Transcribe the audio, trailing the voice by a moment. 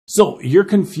So you're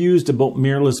confused about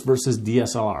mirrorless versus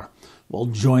DSLR. Well,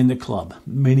 join the club.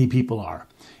 Many people are.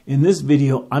 In this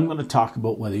video, I'm going to talk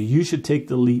about whether you should take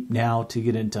the leap now to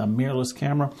get into a mirrorless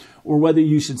camera or whether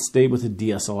you should stay with a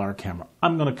DSLR camera.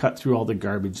 I'm going to cut through all the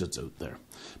garbage that's out there.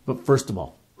 But first of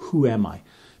all, who am I?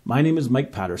 My name is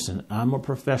Mike Patterson. I'm a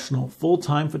professional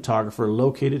full-time photographer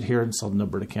located here in Southern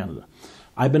Alberta, Canada.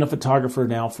 I've been a photographer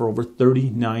now for over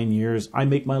 39 years. I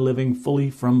make my living fully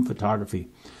from photography.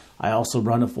 I also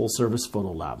run a full-service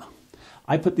photo lab.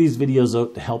 I put these videos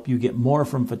out to help you get more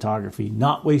from photography,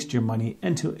 not waste your money,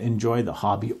 and to enjoy the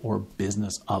hobby or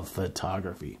business of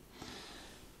photography.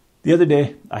 The other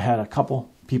day, I had a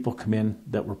couple people come in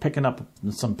that were picking up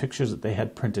some pictures that they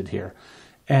had printed here.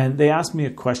 And they asked me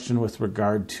a question with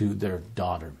regard to their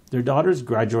daughter. Their daughter's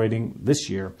graduating this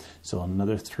year, so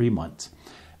another 3 months.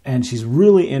 And she's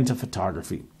really into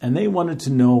photography. And they wanted to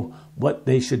know what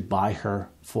they should buy her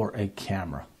for a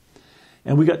camera.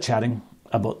 And we got chatting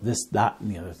about this, that, and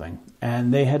the other thing.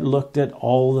 And they had looked at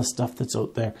all the stuff that's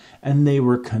out there, and they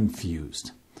were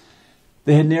confused.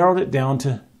 They had narrowed it down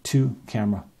to 2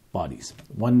 camera bodies.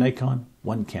 One Nikon,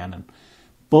 one Canon.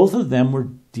 Both of them were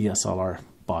DSLR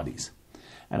bodies.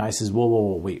 And I says,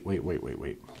 whoa, wait.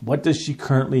 What does she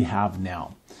currently have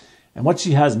now? And what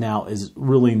she has now is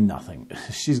really nothing.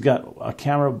 She's got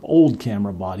a old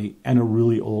camera body and a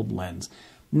really old lens.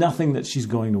 Nothing that she's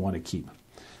going to want to keep.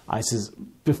 I says,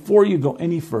 before you go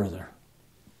any further,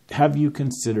 have you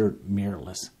considered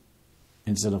mirrorless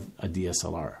instead of a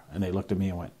DSLR? And they looked at me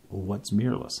and went, well, what's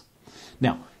mirrorless?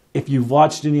 Now, if you've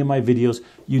watched any of my videos,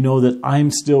 you know that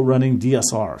I'm still running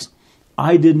DSLRs.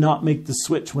 I did not make the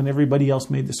switch when everybody else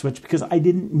made the switch because I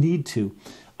didn't need to.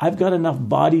 I've got enough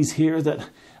bodies here that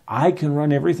I can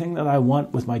run everything that I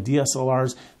want with my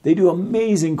DSLRs. They do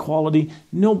amazing quality.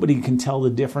 Nobody can tell the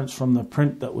difference from the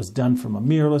print that was done from a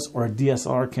mirrorless or a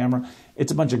DSLR camera.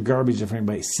 It's a bunch of garbage if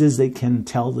anybody says they can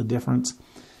tell the difference.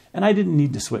 And I didn't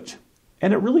need to switch.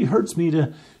 And it really hurts me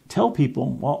to tell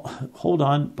people, well, hold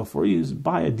on, before you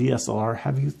buy a DSLR,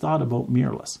 have you thought about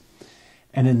mirrorless?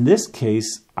 And in this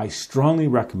case, I strongly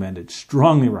recommended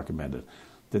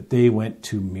that they went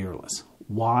to mirrorless.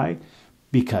 Why?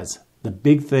 Because the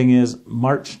big thing is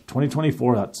March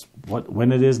 2024, that's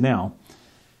when it is now,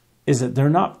 is that they're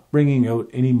not bringing out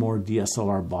any more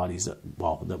DSLR bodies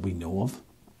that we know of.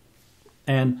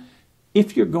 And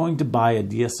if you're going to buy a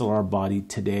DSLR body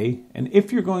today, and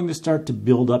if you're going to start to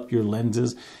build up your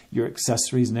lenses, your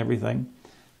accessories and everything,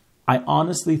 I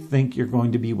honestly think you're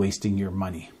going to be wasting your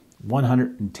money.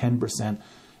 110%,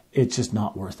 it's just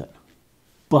not worth it.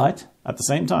 But at the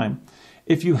same time,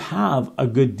 if you have a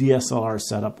good DSLR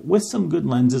setup with some good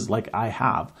lenses like I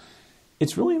have,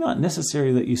 it's really not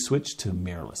necessary that you switch to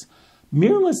mirrorless.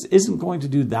 Mirrorless isn't going to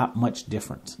do that much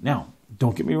difference. Now,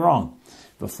 don't get me wrong.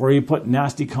 Before you put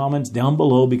nasty comments down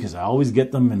below, because I always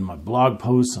get them in my blog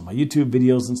posts and my YouTube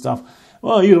videos and stuff,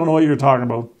 well, you don't know what you're talking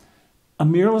about. A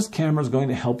mirrorless camera is going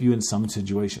to help you in some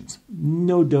situations.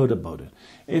 No doubt about it.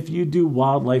 If you do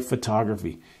wildlife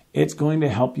photography, it's going to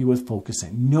help you with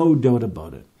focusing. No doubt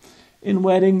about it. In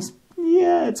weddings,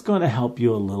 yeah, it's going to help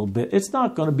you a little bit. It's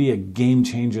not going to be a game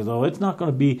changer, though. It's not going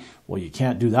to be, well, you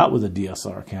can't do that with a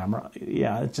DSLR camera.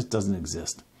 Yeah, it just doesn't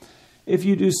exist. If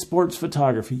you do sports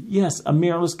photography, yes, a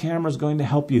mirrorless camera is going to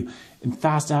help you. In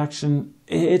fast action,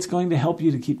 it's going to help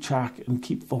you to keep track and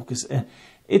keep focus.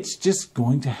 It's just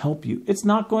going to help you. It's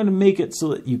not going to make it so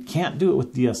that you can't do it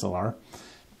with DSLR,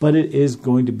 but it is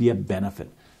going to be a benefit.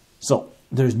 So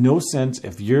there's no sense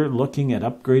if you're looking at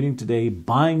upgrading today,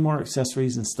 buying more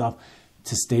accessories and stuff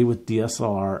to stay with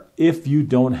DSLR if you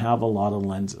don't have a lot of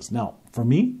lenses. Now, for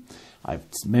me, I've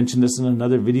mentioned this in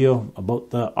another video about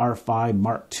the R5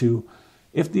 Mark II.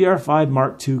 If the R5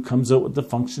 Mark II comes out with the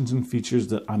functions and features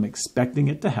that I'm expecting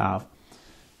it to have,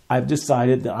 I've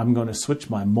decided that I'm going to switch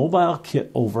my mobile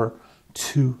kit over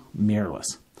to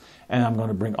mirrorless. And I'm going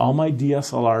to bring all my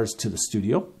DSLRs to the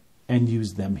studio and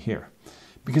use them here.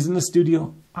 Because in the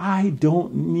studio, I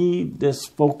don't need this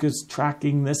focus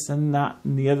tracking, this and that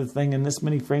and the other thing, and this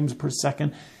many frames per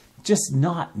second. Just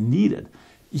not needed.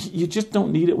 You just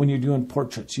don't need it when you're doing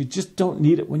portraits. You just don't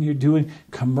need it when you're doing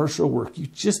commercial work. You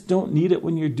just don't need it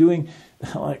when you're doing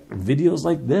like videos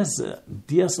like this.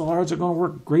 DSLRs are going to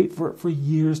work great for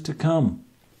years to come.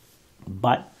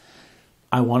 But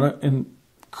I want to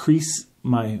increase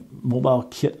my mobile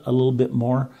kit a little bit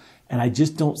more. And I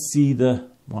just don't see the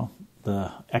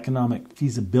economic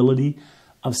feasibility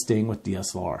of staying with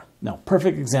DSLR. Now,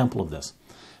 perfect example of this.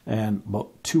 And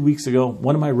about 2 weeks ago,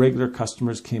 one of my regular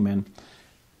customers came in.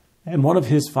 And one of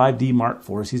his 5D Mark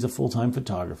IVs, he's a full-time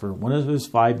photographer, one of his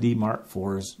 5D Mark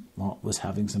IVs was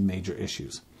having some major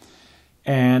issues.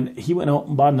 And he went out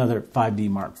and bought another 5D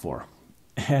Mark IV.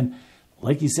 And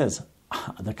like he says,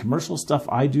 the commercial stuff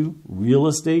I do, real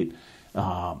estate,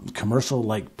 commercial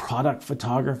like product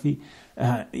photography,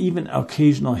 even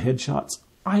occasional headshots,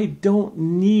 I don't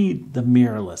need the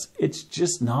mirrorless. It's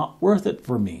just not worth it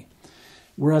for me.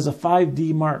 Whereas a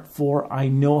 5D Mark IV, I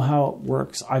know how it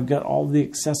works. I've got all the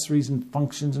accessories and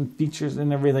functions and features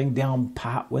and everything down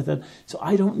pat with it. So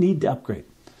I don't need to upgrade.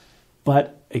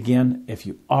 But again, if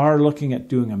you are looking at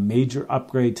doing a major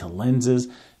upgrade to lenses,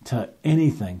 to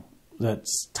anything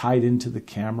that's tied into the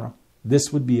camera,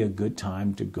 this would be a good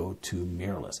time to go to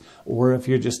mirrorless. Or if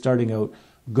you're just starting out,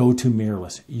 go to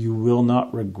mirrorless. You will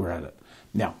not regret it.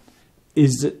 Now,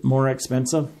 is it more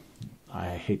expensive?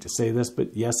 I hate to say this,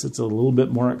 but yes, it's a little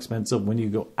bit more expensive when you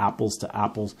go apples to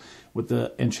apples with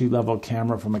the entry-level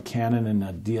camera from a Canon and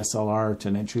a DSLR to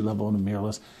an entry-level and a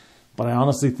mirrorless. But I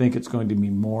honestly think it's going to be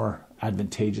more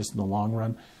advantageous in the long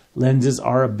run. Lenses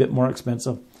are a bit more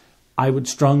expensive. I would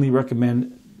strongly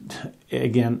recommend,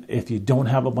 again, if you don't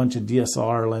have a bunch of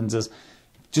DSLR lenses,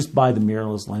 just buy the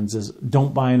mirrorless lenses.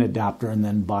 Don't buy an adapter and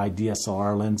then buy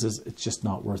DSLR lenses. It's just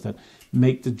not worth it.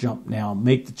 Make the jump now,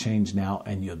 make the change now,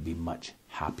 and you'll be much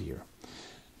happier.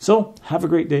 So have a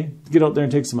great day. Get out there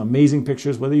and take some amazing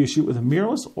pictures, whether you shoot with a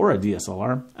mirrorless or a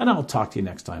DSLR, and I'll talk to you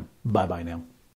next time. Bye-bye now.